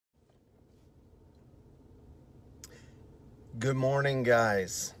Good morning,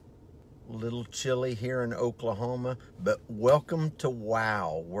 guys. A little chilly here in Oklahoma, but welcome to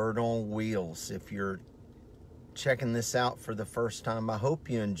WOW, Word on Wheels. If you're checking this out for the first time, I hope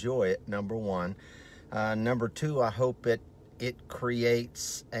you enjoy it, number one. Number two, I hope it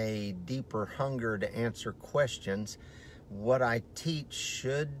creates a deeper hunger to answer questions. What I teach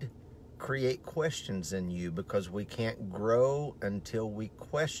should create questions in you because we can't grow until we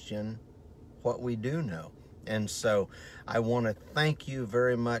question what we do know. And so I want to thank you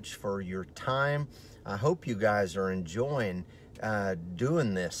very much for your time. I hope you guys are enjoying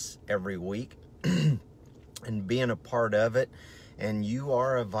doing this every week and being a part of it. And you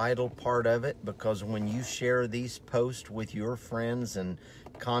are a vital part of it because when you share these posts with your friends and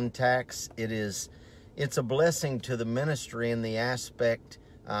contacts, it's a blessing to the ministry in the aspect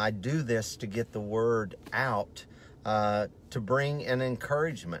I do this to get the word out, to bring an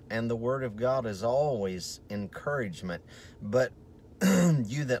encouragement, and the Word of God is always encouragement. But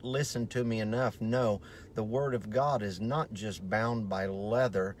you that listen to me enough know the Word of God is not just bound by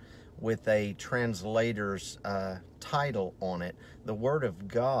leather with a translator's title on it. The Word of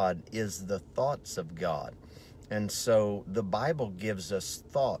God is the thoughts of God. And so the Bible gives us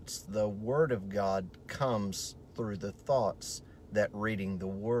thoughts. The Word of God comes through the thoughts that reading the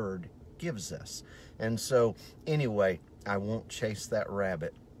Word gives us. And so anyway, I won't chase that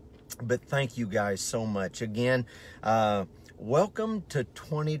rabbit, but thank you guys so much again. Welcome to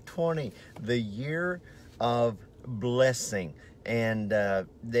 2020, the year of blessing. And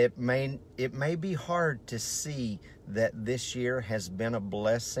it may be hard to see that this year has been a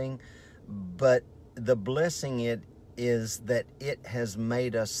blessing, but the blessing is that it has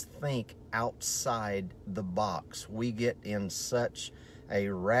made us think outside the box. We get in such a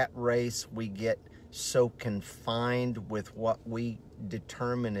rat race. We get so confined with what we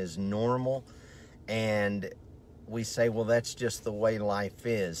determine as normal, and we say, well, that's just the way life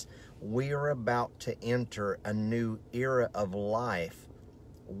is. We are about to enter a new era of life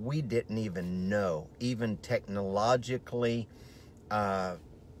we didn't even know, even technologically, the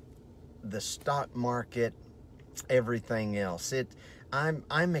stock market, everything else.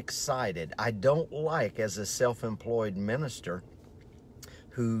 I'm excited. I don't like, as a self-employed minister,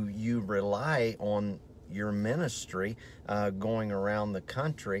 who you rely on your ministry going around the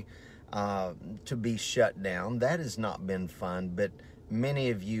country to be shut down. That has not been fun, but many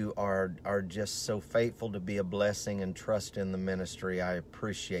of you are just so faithful to be a blessing and trust in the ministry. I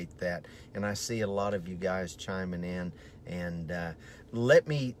appreciate that, and I see a lot of you guys chiming in. And let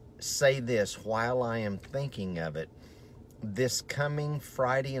me say this while I am thinking of it. This coming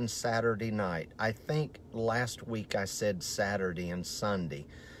Friday and Saturday night, I think last week I said Saturday and Sunday,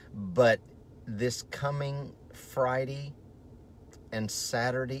 but this coming Friday and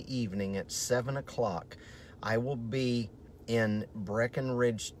Saturday evening at 7 o'clock, I will be in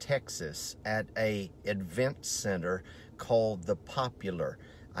Breckenridge, Texas at a event center called The Popular.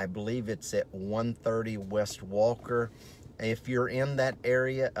 I believe it's at 130 West Walker. If you're in that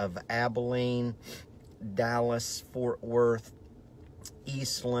area of Abilene, Dallas, Fort Worth,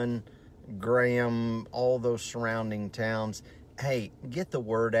 Eastland, Graham, all those surrounding towns, hey, get the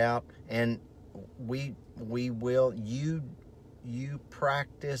word out, and we will, you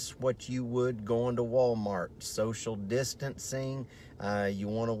practice what you would going to Walmart. Social distancing, you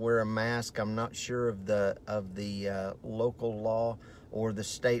want to wear a mask. I'm not sure of the local law or the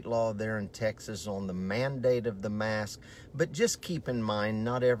state law there in Texas on the mandate of the mask, but just keep in mind,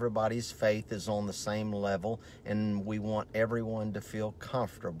 not everybody's faith is on the same level, and we want everyone to feel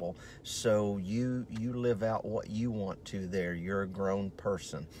comfortable. So you live out what you want to there. You're a grown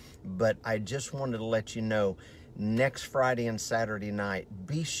person. But I just wanted to let you know, next Friday and Saturday night,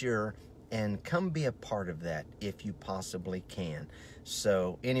 be sure and come be a part of that if you possibly can.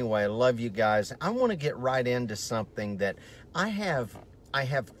 So anyway, I love you guys. I want to get right into something that I have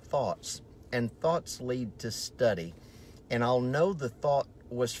thoughts, and thoughts lead to study, and I'll know the thought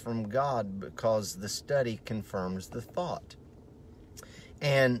was from God because the study confirms the thought.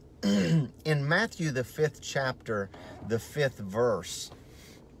 And in Matthew, the 5th chapter, the 5th verse,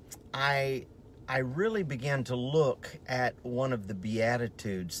 I really began to look at one of the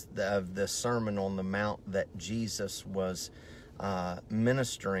Beatitudes of the Sermon on the Mount that Jesus was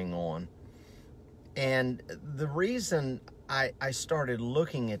ministering on. And the reason I started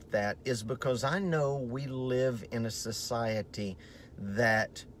looking at that is because I know we live in a society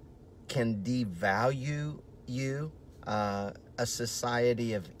that can devalue you, a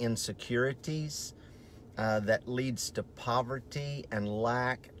society of insecurities, that leads to poverty and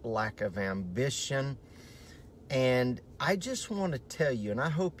lack of ambition. And I just want to tell you, and I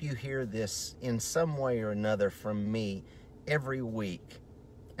hope you hear this in some way or another from me every week,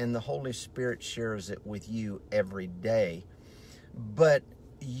 and the Holy Spirit shares it with you every day. But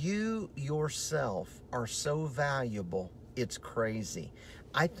you yourself are so valuable, it's crazy.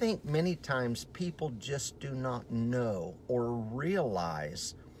 I think many times people just do not know or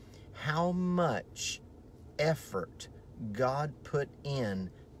realize how much effort God put in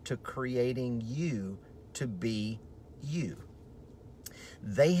to creating you to be you.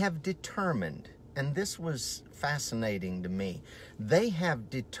 They have determined, and this was fascinating to me, they have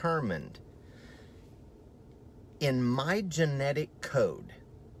determined in my genetic code,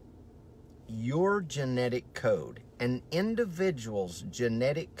 your genetic code, an individual's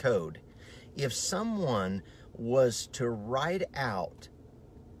genetic code, if someone was to write out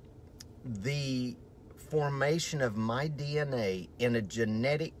the formation of my DNA in a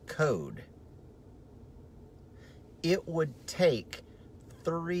genetic code, it would take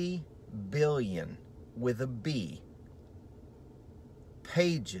 3 billion, with a B,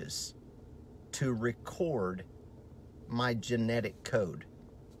 pages to record my genetic code.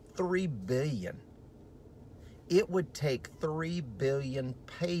 3 billion. It would take 3 billion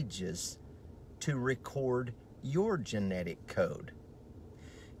pages to record your genetic code.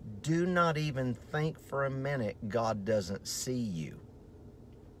 Do not even think for a minute God doesn't see you.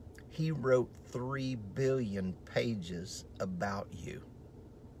 He wrote 3 billion pages about you.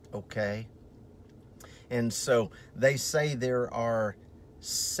 Okay? And so they say there are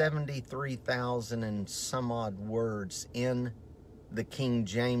 73,000 and some odd words in the King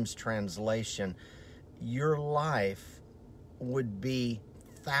James translation. Your life would be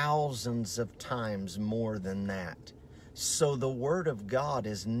thousands of times more than that. So the Word of God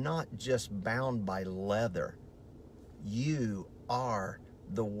is not just bound by leather. You are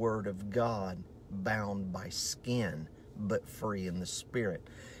the Word of God bound by skin, but free in the Spirit.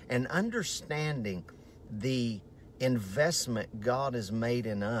 And understanding the investment God has made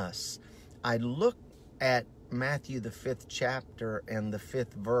in us, I look at Matthew, the 5th chapter and the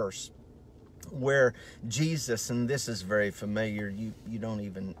 5th verse, where Jesus, and this is very familiar, you don't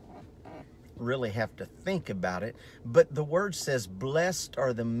even really have to think about it, but the word says, blessed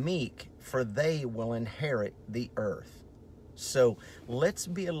are the meek, for they will inherit the earth. So let's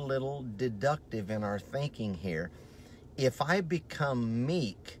be a little deductive in our thinking here. If I become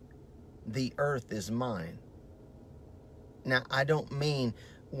meek, the earth is mine. Now, I don't mean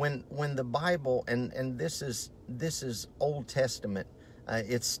when the Bible, and this is Old Testament,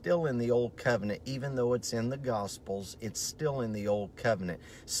 it's still in the Old Covenant, even though it's in the Gospels, it's still in the Old Covenant.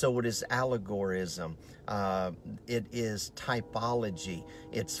 So it is allegorism, it is typology,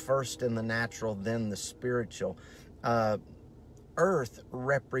 it's first in the natural, then the spiritual. Earth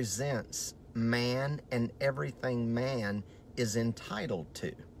represents man and everything man is entitled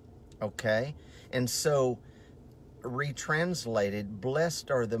to, okay? And so, retranslated,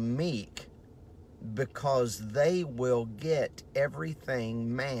 blessed are the meek, because they will get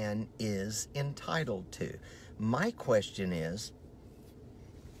everything man is entitled to. My question is,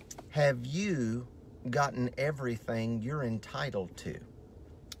 have you gotten everything you're entitled to?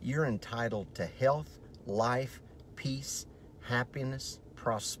 You're entitled to health, life, peace, happiness,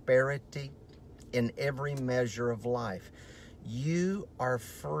 prosperity in every measure of life. You are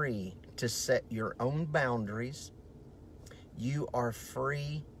free to set your own boundaries. You are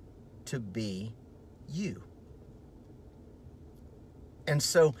free to be you. And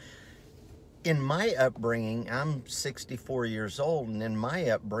so in my upbringing, I'm 64 years old, and in my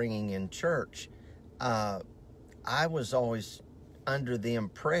upbringing in church, I was always under the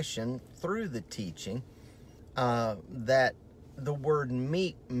impression through the teaching that the word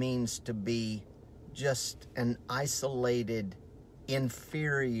meek means to be just an isolated,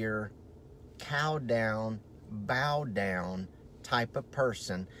 inferior, cow down, bow down type of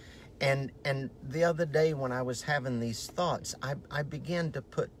person. And the other day when I was having these thoughts, I began to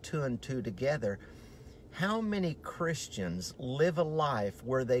put two and two together. How many Christians live a life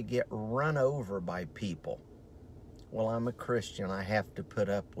where they get run over by people? Well, I'm a Christian, I have to put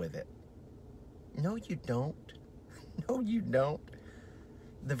up with it. No, you don't. No, you don't.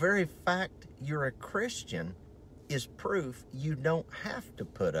 The very fact you're a Christian is proof you don't have to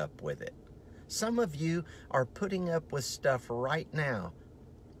put up with it. Some of you are putting up with stuff right now.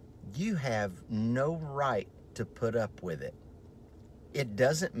 You have no right to put up with it. It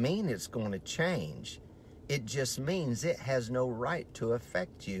doesn't mean it's going to change. It just means it has no right to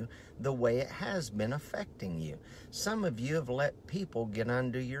affect you the way it has been affecting you. Some of you have let people get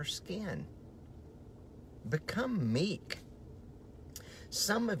under your skin. Become meek.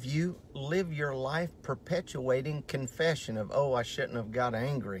 Some of you live your life perpetuating confession of, oh, I shouldn't have got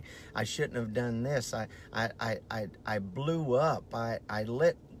angry. I shouldn't have done this. I blew up. I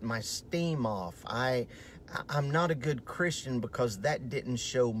let my steam off. I'm not a good Christian because that didn't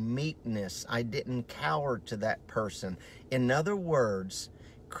show meekness. I didn't cower to that person. In other words,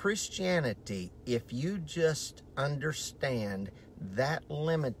 Christianity, if you just understand that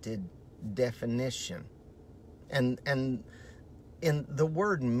limited definition, and in the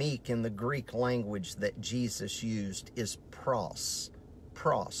word meek in the Greek language that Jesus used is pros.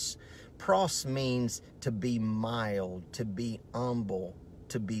 Pros. Pros means to be mild, to be humble,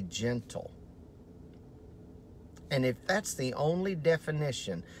 to be gentle. And if that's the only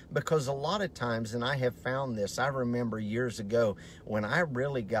definition, because a lot of times, and I have found this, I remember years ago when I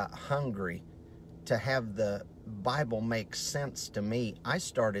really got hungry to have the Bible make sense to me, I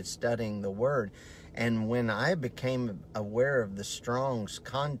started studying the Word. And when I became aware of the Strong's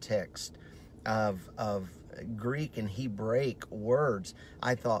context of Greek and Hebraic words,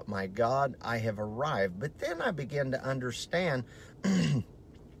 I thought, my God, I have arrived. But then I began to understand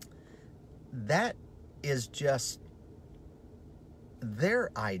that is just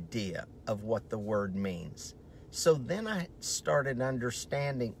their idea of what the word means. So then I started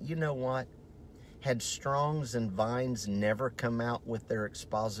understanding, you know what? Had Strong's and Vine's never come out with their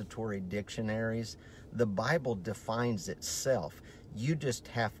expository dictionaries, the Bible defines itself. You just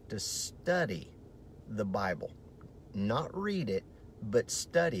have to study the Bible. Not read it, but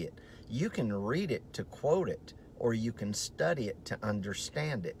study it. You can read it to quote it, or you can study it to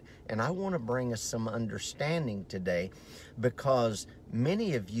understand it. And I want to bring us some understanding today, because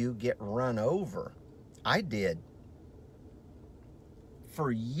many of you get run over. I did. For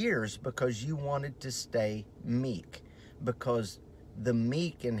years, because you wanted to stay meek, because the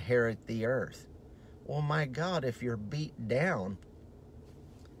meek inherit the earth. Well, my God, if you're beat down,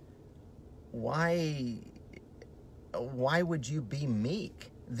 why would you be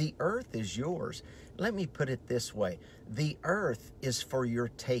meek? The earth is yours. Let me put it this way. The earth is for your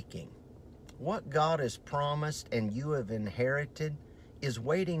taking. What God has promised and you have inherited is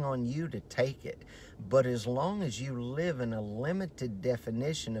waiting on you to take it. But as long as you live in a limited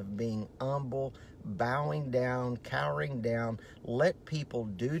definition of being humble, bowing down, cowering down, let people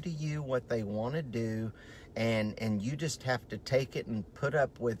do to you what they want to do, and you just have to take it and put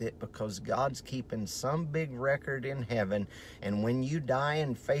up with it because God's keeping some big record in heaven, and when you die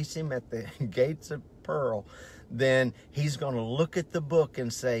and face him at the gates of pearl, then he's going to look at the book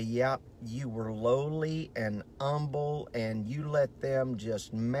and say, yep, you were lowly and humble and you let them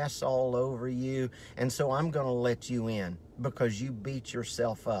just mess all over you, and so I'm going to let you in because you beat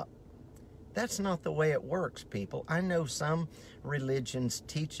yourself up. That's not the way it works, people. I know some religions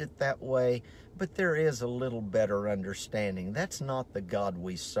teach it that way, but there is a little better understanding. That's not the God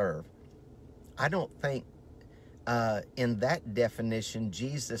we serve. I don't think in that definition,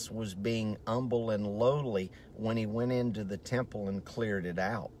 Jesus was being humble and lowly when he went into the temple and cleared it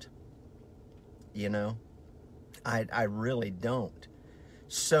out. You know, I really don't.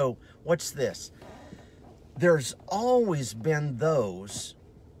 So what's this? There's always been those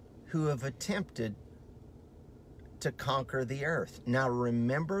who have attempted to conquer the earth. Now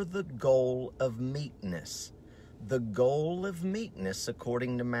remember the goal of meekness. The goal of meekness,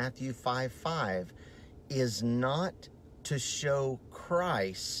 according to Matthew 5:5, is not to show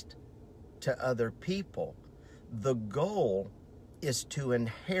Christ to other people. The goal is to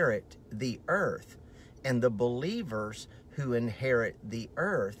inherit the earth. And the believers who inherit the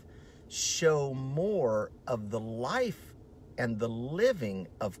earth show more of the life and the living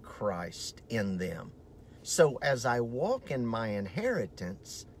of Christ in them. So as I walk in my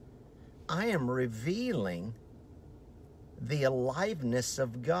inheritance, I am revealing the aliveness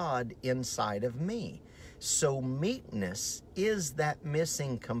of God inside of me. So meekness is that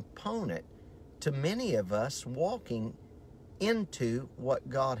missing component to many of us walking into what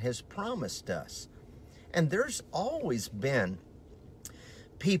God has promised us. And there's always been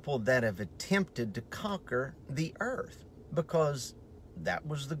people that have attempted to conquer the earth because that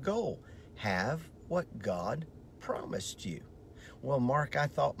was the goal. Have what God promised you. Well, Mark, I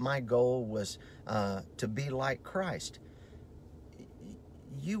thought my goal was to be like Christ.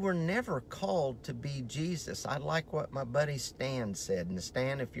 You were never called to be Jesus. I like what my buddy Stan said. And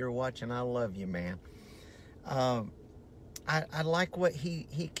Stan, if you're watching, I love you, man. I like what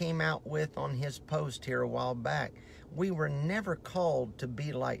he came out with on his post here a while back. We were never called to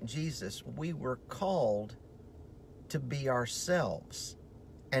be like Jesus. We were called to be ourselves.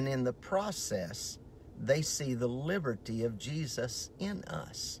 And in the process, they see the liberty of Jesus in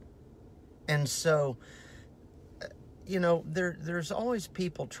us. And so, you know, there's always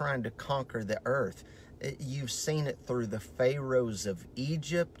people trying to conquer the earth. You've seen it through the pharaohs of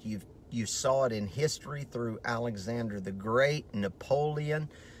Egypt. You saw it in history through Alexander the Great, Napoleon,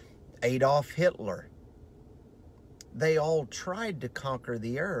 Adolf Hitler. They all tried to conquer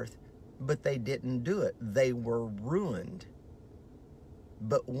the earth, but they didn't do it. They were ruined.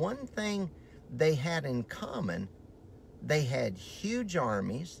 But one thing they had in common, they had huge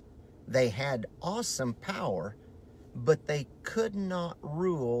armies, they had awesome power, but they could not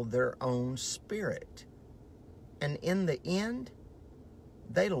rule their own spirit. And in the end,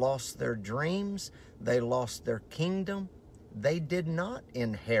 they lost their dreams, they lost their kingdom, they did not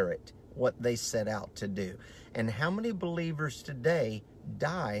inherit what they set out to do. And how many believers today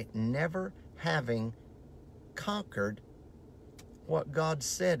die never having conquered what God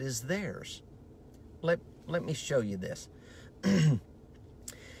said is theirs? Let me show you this.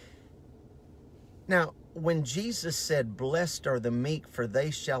 Now, when Jesus said, "Blessed are the meek, for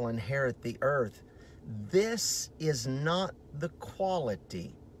they shall inherit the earth," this is not the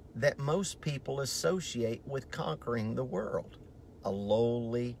quality that most people associate with conquering the world. A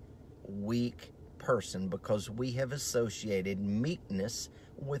lowly, weak person, because we have associated meekness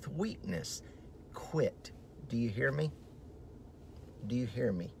with weakness. Quit. Do you hear me? Do you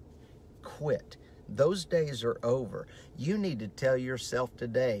hear me? Quit. Those days are over. You need to tell yourself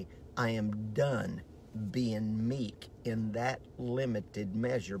today, I am done being meek in that limited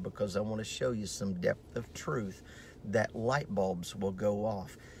measure, because I want to show you some depth of truth that light bulbs will go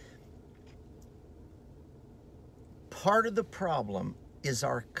off. Part of the problem is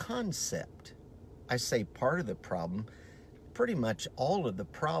our concept. I say part of the problem, pretty much all of the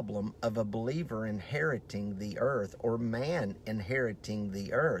problem of a believer inheriting the earth, or man inheriting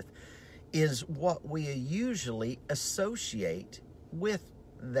the earth, is what we usually associate with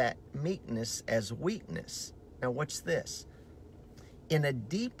that meekness as weakness. Now, what's this? In a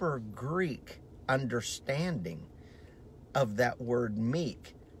deeper Greek understanding of that word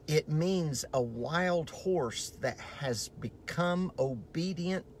meek, it means a wild horse that has become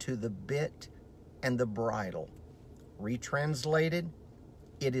obedient to the bit and the bridle. Retranslated,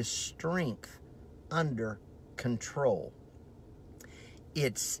 it is strength under control.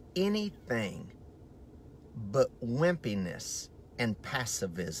 It's anything but wimpiness and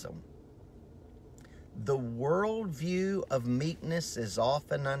passivism. The worldview of meekness is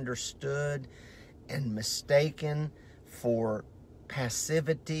often understood and mistaken for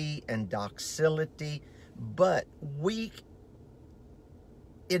passivity and docility, but weak,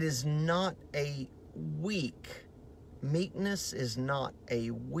 it is not a weak. Meekness is not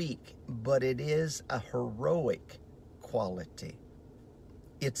a weak, but it is a heroic quality.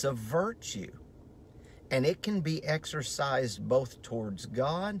 It's a virtue, and it can be exercised both towards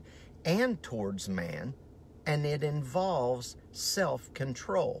God and towards man, and it involves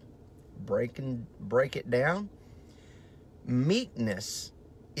self-control. Break it down. Meekness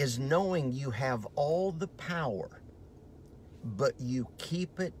is knowing you have all the power, but you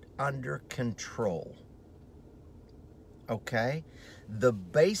keep it under control. Okay? The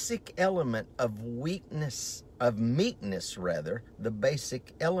basic element of meekness, the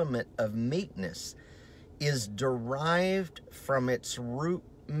basic element of meekness is derived from its root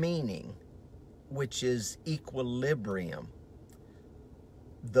meaning, which is equilibrium.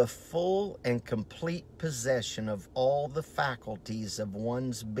 The full and complete possession of all the faculties of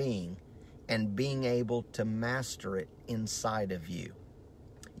one's being and being able to master it inside of you.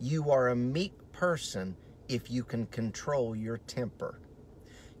 You are a meek person if you can control your temper.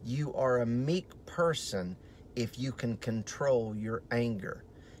 You are a meek person if you can control your anger.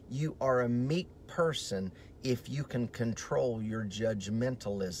 You are a meek person if you can control your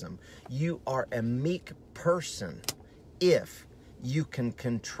judgmentalism. You are a meek person if you can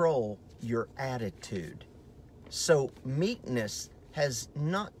control your attitude. So meekness has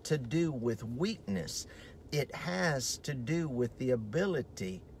not to do with weakness. It has to do with the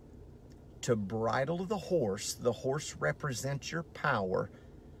ability to bridle the horse. The horse represents your power,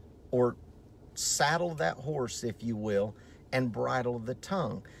 or saddle that horse, if you will, and bridle the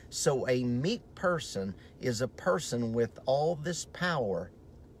tongue. So a meek person is a person with all this power,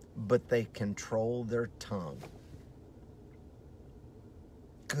 but they control their tongue.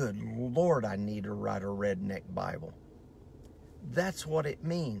 Good Lord, I need to write a redneck Bible. That's what it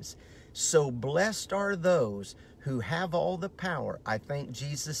means. So blessed are those who have all the power. I think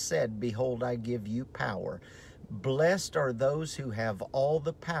Jesus said, "Behold, I give you power." Blessed are those who have all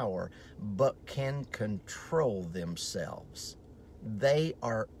the power, but can control themselves. They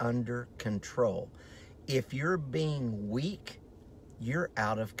are under control. If you're being weak, you're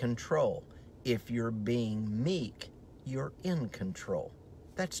out of control. If you're being meek, you're in control.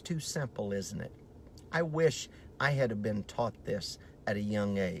 That's too simple, isn't it? I wish I had been taught this at a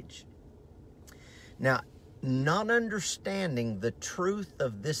young age. Now, not understanding the truth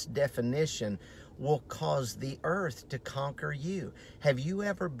of this definition will cause the earth to conquer you. Have you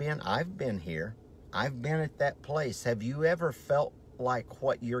ever been, I've been here, I've been at that place. Have you ever felt like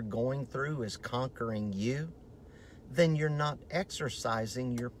what you're going through is conquering you? Then you're not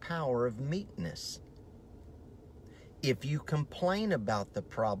exercising your power of meekness. If you complain about the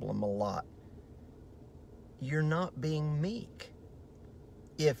problem a lot, you're not being meek.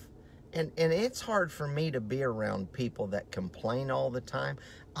 And it's hard for me to be around people that complain all the time.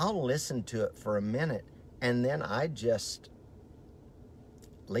 I'll listen to it for a minute and then I just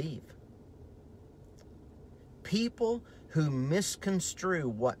leave. People who misconstrue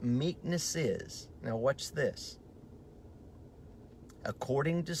what meekness is. Now watch this.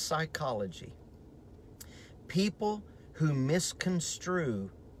 According to psychology, people who misconstrue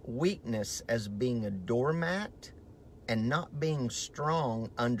weakness as being a doormat and not being strong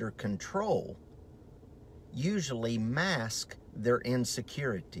under control usually mask their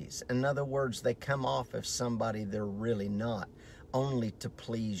insecurities. In other words, they come off as somebody they're really not, only to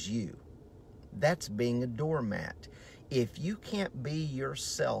please you. That's being a doormat. If you can't be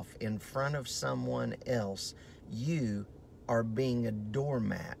yourself in front of someone else, you are being a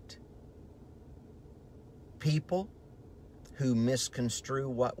doormat. People who misconstrue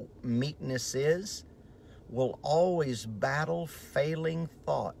what meekness is will always battle failing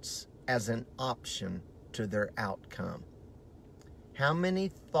thoughts as an option to their outcome. How many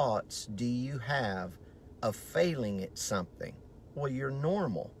thoughts do you have of failing at something? Well, you're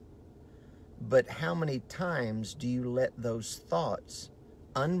normal. But how many times do you let those thoughts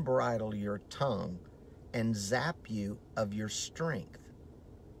unbridle your tongue and zap you of your strength?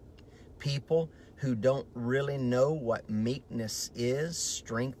 People who don't really know what meekness is,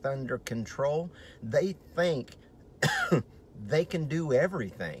 strength under control, they think they can do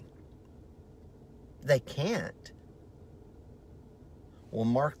everything. They can't. Well,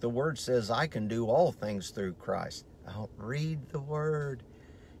 Mark, the Word says I can do all things through Christ. I'll read the Word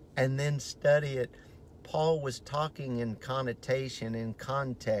and then study it. Paul was talking in connotation, in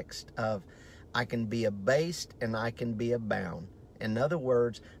context of I can be abased and I can be abound. In other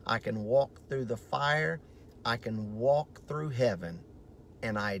words, I can walk through the fire, I can walk through heaven,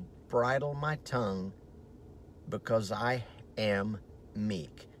 and I bridle my tongue because I am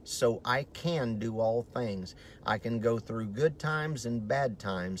meek. So I can do all things. I can go through good times and bad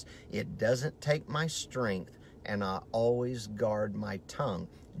times. It doesn't take my strength, and I always guard my tongue.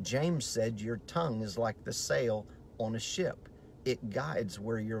 James said your tongue is like the sail on a ship. It guides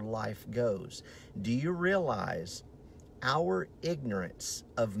where your life goes. Do you realize our ignorance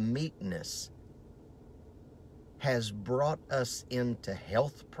of meekness has brought us into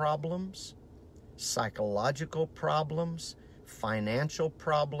health problems, psychological problems, financial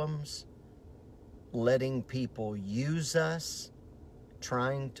problems, letting people use us,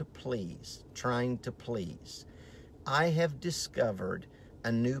 trying to please. I have discovered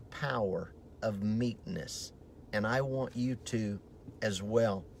a new power of meekness, and I want you to as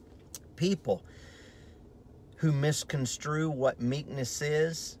well. People who misconstrue what meekness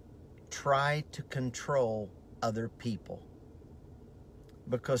is try to control other people.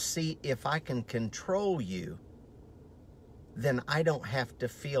 Because see, if I can control you, then I don't have to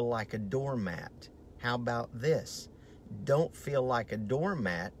feel like a doormat. How about this? Don't feel like a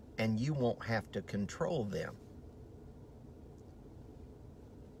doormat and you won't have to control them.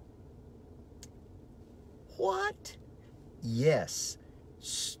 What? Yes.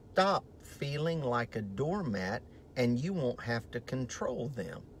 Stop feeling like a doormat and you won't have to control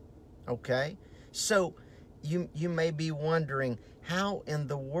them. Okay? So you may be wondering, how in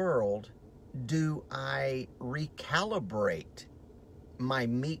the world do I recalibrate my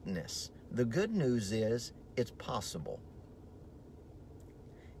meekness? The good news is it's possible.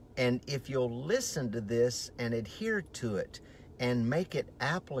 And if you'll listen to this and adhere to it and make it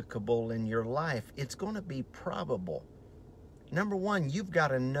applicable in your life, it's going to be probable. Number one, you've got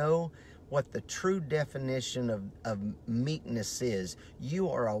to know what the true definition of meekness is. You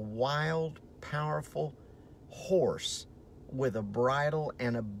are a wild, powerful horse with a bridle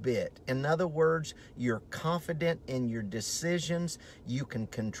and a bit. In other words, you're confident in your decisions. You can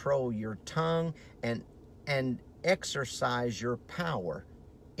control your tongue and exercise your power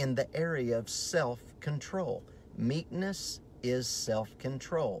in the area of self-control. Meekness is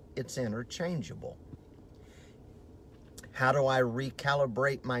self-control. It's interchangeable. How do I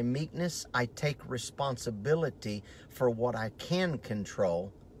recalibrate my meekness? I take responsibility for what I can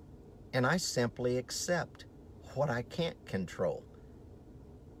control, and I simply accept what I can't control.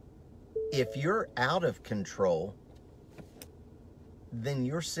 If you're out of control, then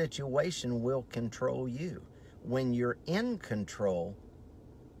your situation will control you. When you're in control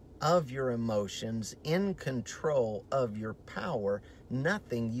of your emotions, in control of your power,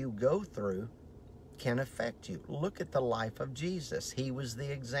 nothing you go through can affect you. Look at the life of Jesus. He was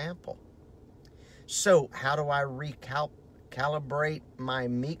the example. So how do I recalibrate my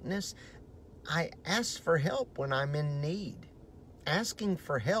meekness? I ask for help when I'm in need. Asking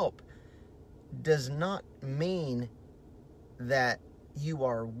for help does not mean that you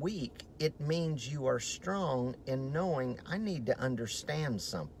are weak. It means you are strong in knowing I need to understand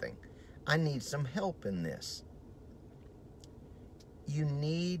something. I need some help in this. You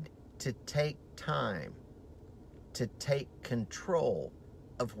need to take time to take control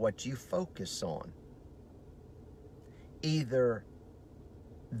of what you focus on. Either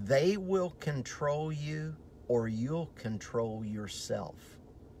they will control you or you'll control yourself.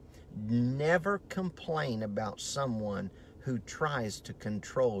 Never complain about someone who tries to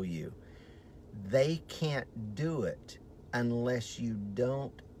control you. They can't do it unless you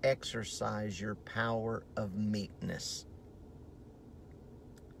don't exercise your power of meekness.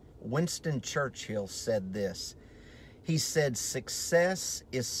 Winston Churchill said this. He said, "Success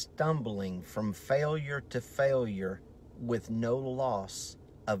is stumbling from failure to failure with no loss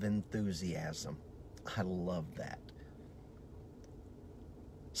of enthusiasm." I love that.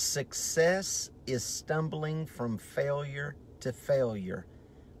 Success is stumbling from failure to failure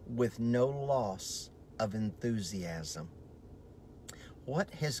with no loss of enthusiasm. What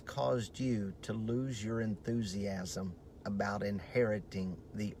has caused you to lose your enthusiasm about inheriting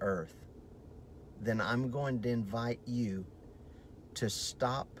the earth? Then I'm going to invite you to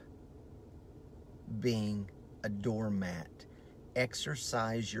stop being a doormat.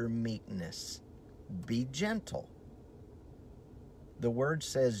 Exercise your meekness. Be gentle. The word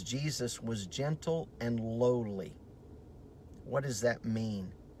says Jesus was gentle and lowly. What does that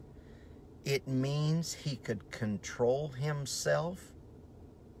mean? It means he could control himself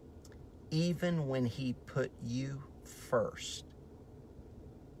even when he put you first.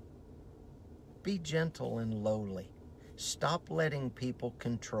 Be gentle and lowly. Stop letting people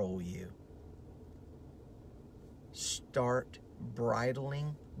control you. Start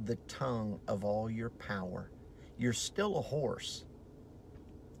bridling the tongue of all your power. You're still a horse,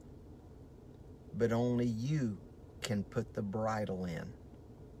 but only you can put the bridle in.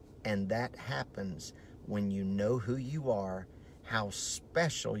 And that happens when you know who you are, how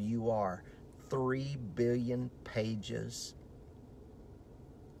special you are. 3 billion pages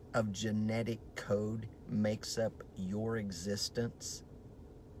of genetic code makes up your existence.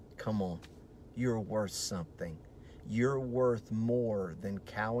 Come on, you're worth something. You're worth more than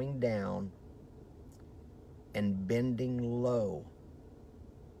cowing down and bending low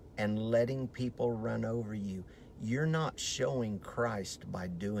and letting people run over you. You're not showing Christ by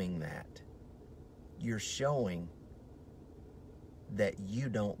doing that. You're showing that you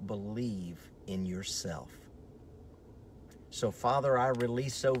don't believe in yourself. So, Father, I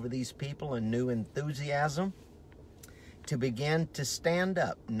release over these people a new enthusiasm to begin to stand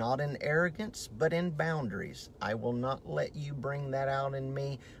up, not in arrogance, but in boundaries. I will not let you bring that out in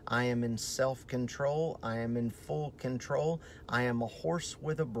me. I am in self-control. I am in full control. I am a horse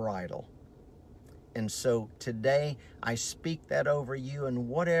with a bridle. And so today, I speak that over you, and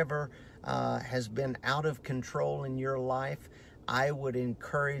whatever has been out of control in your life, I would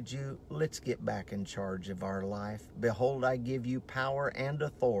encourage you, let's get back in charge of our life. Behold, I give you power and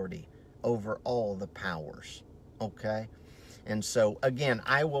authority over all the powers. Okay? And so, again,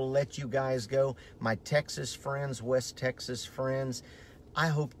 I will let you guys go. My Texas friends, West Texas friends, I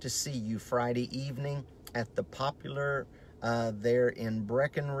hope to see you Friday evening at the Popular there in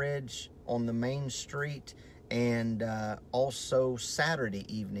Breckenridge on the main street, and also Saturday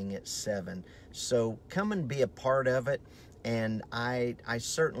evening at 7. So come and be a part of it. And I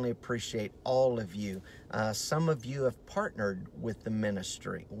certainly appreciate all of you. Some of you have partnered with the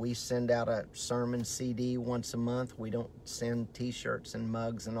ministry. We send out a sermon CD once a month. We don't send T-shirts and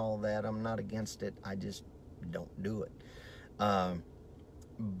mugs and all that. I'm not against it. I just don't do it.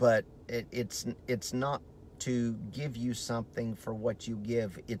 But it's not to give you something for what you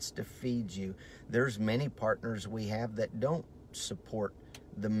give. It's to feed you. There's many partners we have that don't support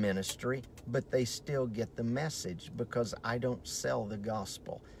the ministry, but they still get the message because I don't sell the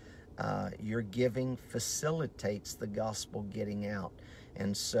gospel. Your giving facilitates the gospel getting out.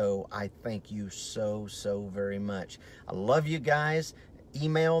 And so I thank you so very much. I love you guys.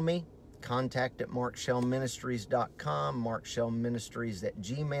 Email me, contact@markshellministries.com,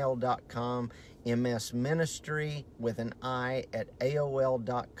 markshellministries@gmail.com. msministry with an I at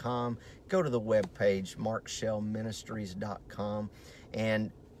AOL.com. Go to the webpage, markshellministries.com.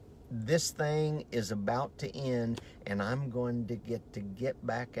 And this thing is about to end, and I'm going to get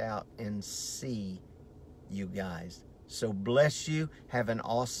back out and see you guys. So bless you. Have an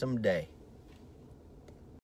awesome day.